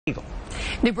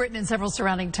New Britain and several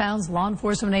surrounding towns, law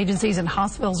enforcement agencies and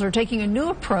hospitals are taking a new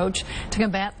approach to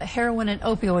combat the heroin and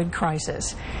opioid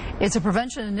crisis. It's a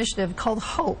prevention initiative called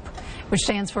HOPE, which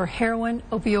stands for Heroin,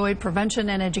 Opioid Prevention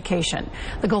and Education.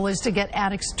 The goal is to get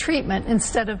addicts treatment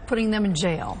instead of putting them in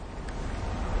jail.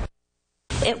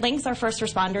 It links our first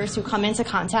responders who come into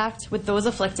contact with those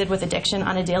afflicted with addiction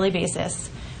on a daily basis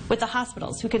with the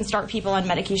hospitals who can start people on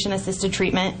medication-assisted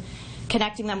treatment,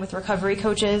 connecting them with recovery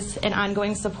coaches and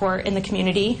ongoing support in the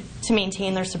community to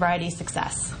maintain their sobriety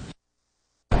success.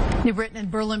 New Britain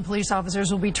and Berlin police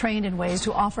officers will be trained in ways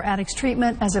to offer addicts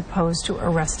treatment as opposed to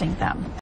arresting them.